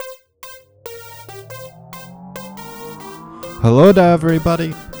Hello to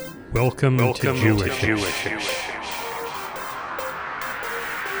everybody. Welcome to Jewish.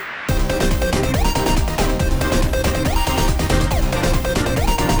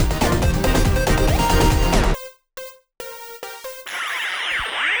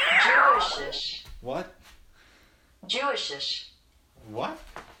 Jewishish. What? Jewishish. What?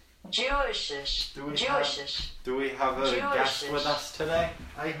 Jewishish. Do we Jewishish. Do we have a guest with us today?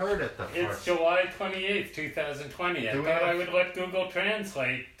 I heard it the It's first. July 28th, 2020. I Do we thought I have- would let Google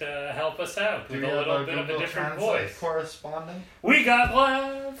Translate help us out Do with we a have little bit of a Google different Translate voice. correspondent? We got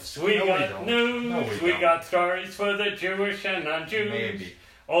laughs, we No, we got don't. news, No, we don't. got stories for the Jewish and non-Jews. Maybe.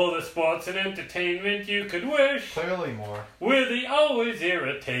 All the sports and entertainment you could wish. Clearly more. We're the always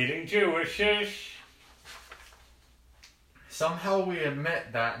irritating Jewishish. Somehow we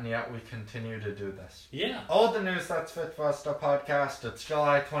admit that, and yet we continue to do this. Yeah. All the news that's fit for us, the podcast. It's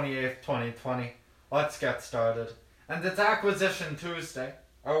July 28th, 2020. Let's get started. And it's Acquisition Tuesday,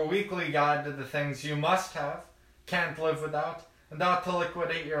 our weekly guide to the things you must have, can't live without, and ought to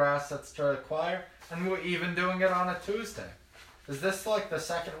liquidate your assets to acquire, and we're even doing it on a Tuesday. Is this like the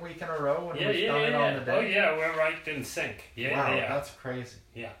second week in a row when we've done it on the day? Oh yeah, we're right in sync. Yeah, Wow, yeah. that's crazy.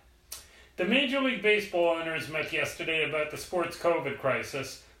 The Major League Baseball owners met yesterday about the sports COVID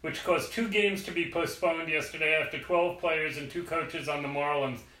crisis, which caused 2 games to be postponed yesterday after 12 players and 2 coaches on the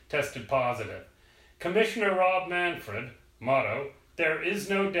Marlins tested positive. Commissioner Rob Manfred, motto, "There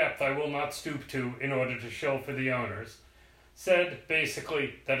is no depth I will not stoop to in order to shill for the owners," said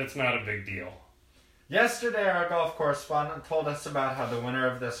basically that it's not a big deal. Yesterday, our golf correspondent told us about how the winner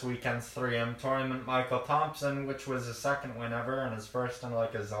of this weekend's 3M tournament, Michael Thompson, which was his second win ever and his first in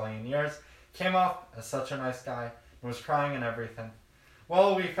like a zillion years, came off as such a nice guy and was crying and everything.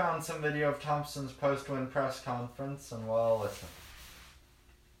 Well, we found some video of Thompson's post-win press conference, and well, listen.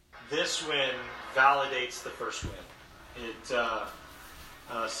 This win validates the first win.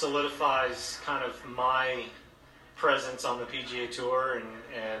 It solidifies kind of my presence on the PGA Tour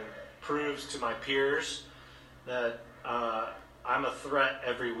and proves to my peers that I'm a threat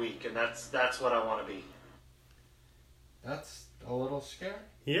every week, and that's what I want to be. That's a little scary.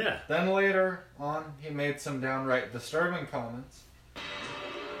 Yeah. Then later on, he made some downright disturbing comments.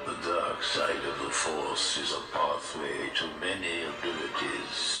 The dark side of the Force is a pathway to many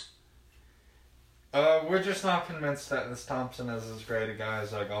abilities. We're just not convinced that this Thompson is as great a guy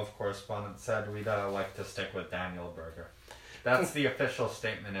as our golf correspondent said. We'd like to stick with Daniel Berger. That's the official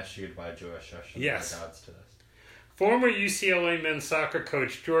statement issued by Jewishish in Yes. regards to this. Former UCLA men's soccer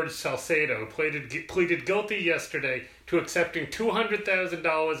coach George Salcedo pleaded guilty yesterday to accepting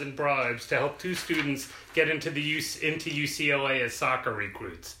 $200,000 in bribes to help 2 students get into UCLA as soccer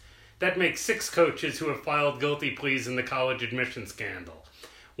recruits. That makes 6 coaches who have filed guilty pleas in the college admission scandal.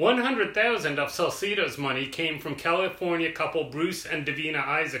 $100,000 of Salcedo's money came from California couple Bruce and Davina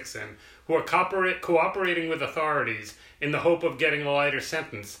Isaacson, who are cooperating with authorities in the hope of getting a lighter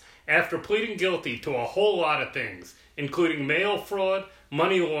sentence after pleading guilty to a whole lot of things, including mail fraud,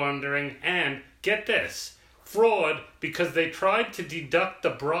 money laundering, and, get this, fraud because they tried to deduct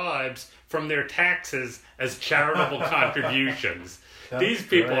the bribes from their taxes as charitable contributions. These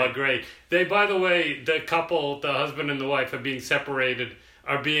people are great. They, by the way, the couple, the husband and the wife, are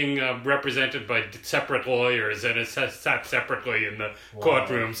being represented by separate lawyers and is sat separately in the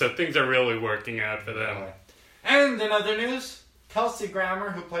courtroom, so things are really working out for them. And in other news, Kelsey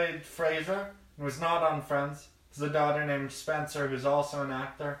Grammer, who played Frasier, was not on Friends. Has a daughter named Spencer, who's also an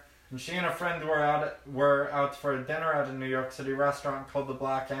actor, and she and a friend were out for a dinner at a New York City restaurant called the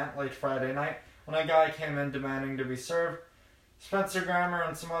Black Ant late Friday night when a guy came in demanding to be served. Spencer Grammer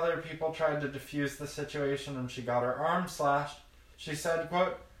and some other people tried to defuse the situation, and she got her arm slashed. She said,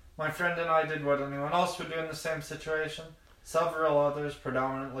 quote, "My friend and I did what anyone else would do in the same situation. Several others,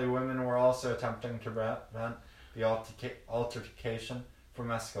 predominantly women, were also attempting to prevent the altercation from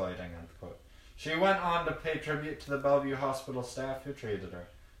escalating," end quote. She went on to pay tribute to the Bellevue Hospital staff who treated her.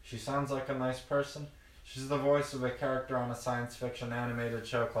 "She sounds like a nice person. She's the voice of a character on a science fiction animated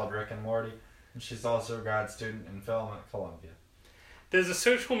show called Rick and Morty, and she's also a grad student in film at Columbia." There's a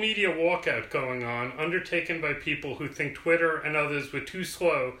social media walkout going on, undertaken by people who think Twitter and others were too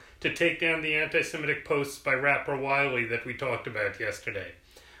slow to take down the anti-Semitic posts by rapper Wiley that we talked about yesterday.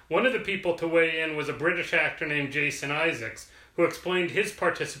 One of the people to weigh in was a British actor named Jason Isaacs, who explained his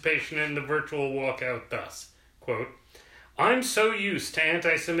participation in the virtual walkout thus, quote, "I'm so used to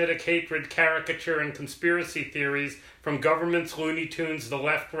anti-Semitic hatred, caricature, and conspiracy theories from governments, Looney Tunes, the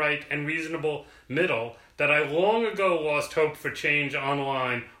left, right, and reasonable middle that I long ago lost hope for change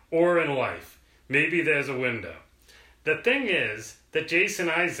online or in life. Maybe there's a window. The thing is, that Jason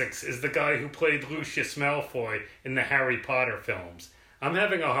Isaacs is the guy who played Lucius Malfoy in the Harry Potter films. I'm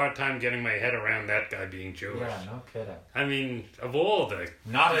having a hard time getting my head around that guy being Jewish. Yeah, no kidding. I mean, of all the...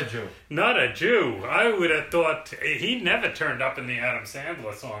 Not a Jew. Not a Jew. I would have thought... He never turned up in the Adam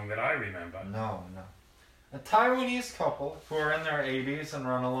Sandler song that I remember. No. A Taiwanese couple who are in their 80s and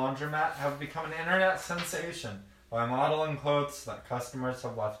run a laundromat have become an internet sensation by modeling clothes that customers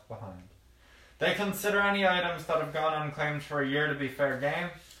have left behind. They consider any items that have gone unclaimed for a year to be fair game.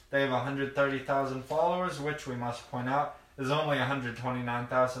 They have 130,000 followers, which we must point out is only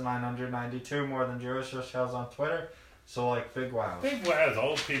 129,992 more than Jewish has on Twitter. So, like, big wow. Big wows,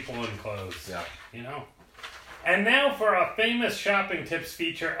 old people in clothes. Yeah. You know? And now for our famous shopping tips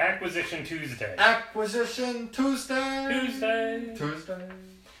feature, Acquisition Tuesday. Acquisition Tuesday.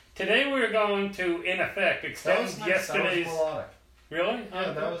 Today we're going to, in effect, extend That was nice. yesterday's... That was melodic. Really?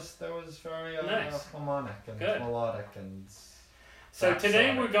 Yeah, that was very Nice. harmonic and Good. melodic and... So today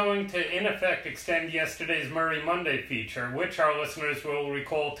Rhapsodic. we're going to, in effect, extend yesterday's Murray Monday feature, which our listeners will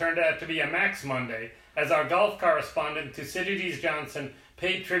recall turned out to be a Max Monday, as our golf correspondent Thucydides Johnson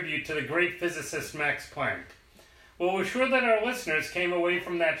paid tribute to the great physicist Max Planck. Well, we're sure that our listeners came away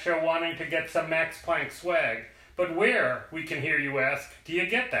from that show wanting to get some Max Planck swag, but where, we can hear you ask, do you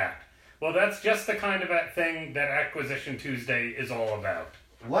get that? Well, that's just the kind of thing that Acquisition Tuesday is all about.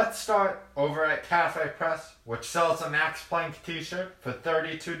 Let's start over at Cafe Press, which sells a Max Planck t-shirt for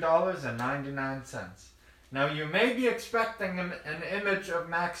 $32.99. Now, you may be expecting an image of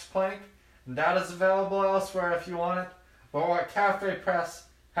Max Planck, and that is available elsewhere if you want it, but what Cafe Press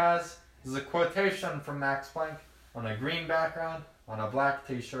has is a quotation from Max Planck on a green background on a black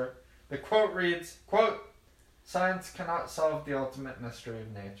t-shirt. The quote reads, quote, "Science cannot solve the ultimate mystery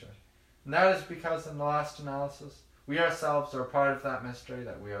of nature." And that is because in the last analysis, we ourselves are part of that mystery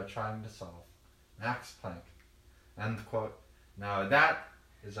that we are trying to solve. Max Planck. End quote. Now that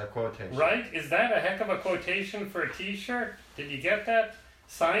is a quotation. Right? Is that a heck of a quotation for a t-shirt? Did you get that?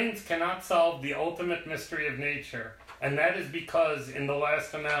 Science cannot solve the ultimate mystery of nature. And that is because in the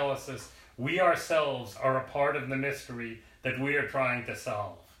last analysis, we ourselves are a part of the mystery that we are trying to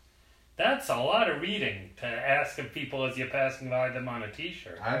solve. That's a lot of reading to ask of people as you're passing by them on a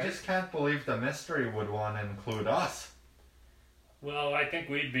t-shirt. I right? just can't believe the mystery would want to include us. Well, I think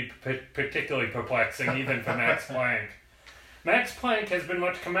we'd be particularly perplexing even for Max Planck. Max Planck has been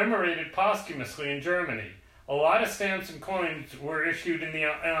much commemorated posthumously in Germany. A lot of stamps and coins were issued in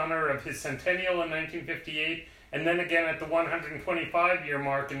honor of his centennial in 1958, and then again at the 125-year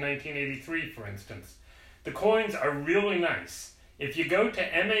mark in 1983, for instance. The coins are really nice. If you go to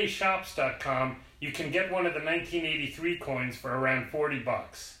mashops.com, you can get one of the 1983 coins for around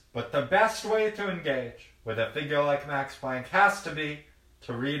 $40. But the best way to engage with a figure like Max Planck has to be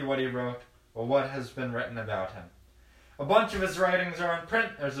to read what he wrote or what has been written about him. A bunch of his writings are in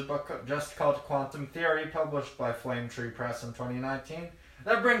print. There's a book just called Quantum Theory, published by Flame Tree Press in 2019,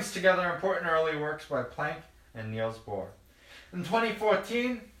 that brings together important early works by Planck and Niels Bohr. In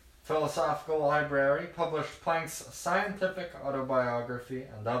 2014, Philosophical Library published Planck's scientific autobiography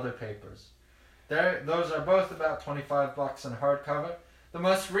and other papers. Those are both about $25 in hardcover. The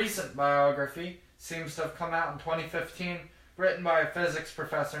most recent biography seems to have come out in 2015, written by a physics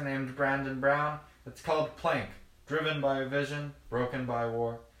professor named Brandon Brown. It's called Planck, Driven by a Vision, Broken by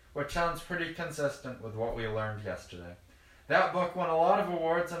War, which sounds pretty consistent with what we learned yesterday. That book won a lot of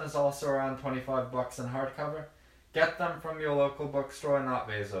awards and is also around $25 in hardcover. Get them from your local bookstore, not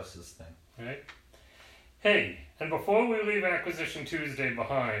Bezos' thing. Right? Hey, and before we leave Acquisition Tuesday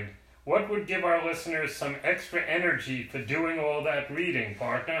behind, what would give our listeners some extra energy for doing all that reading,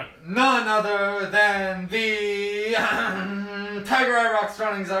 partner? None other than the Tiger Eye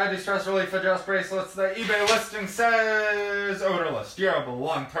Rockstrong Anxiety Stress Relief Adjust bracelets. The eBay listing says odorless, durable,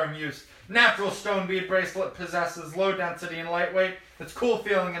 long-term use. Natural stone bead bracelet possesses low density and lightweight. Its cool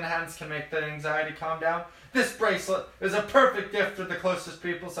feeling in hands can make the anxiety calm down. This bracelet is a perfect gift for the closest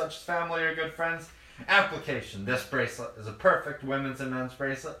people, such as family or good friends. Application. This bracelet is a perfect women's and men's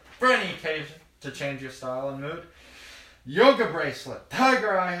bracelet for any occasion to change your style and mood. Yoga bracelet.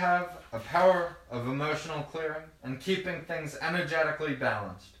 Tiger Eye have a power of emotional clearing and keeping things energetically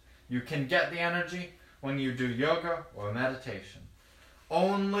balanced. You can get the energy when you do yoga or meditation.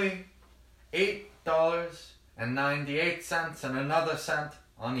 Only $8.98 and another cent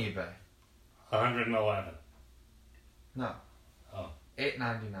on eBay. 111. No. Oh.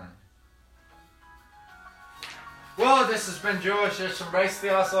 $8.99. Well, this has been Jewish-ish. Embrace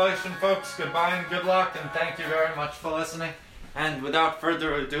the oscillation, folks. Goodbye and good luck, and thank you very much for listening. And without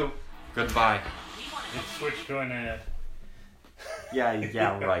further ado, goodbye. Let's switch to an ad.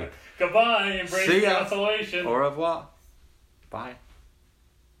 Yeah, right. Goodbye, embrace See the ya. oscillation. Au revoir. Bye.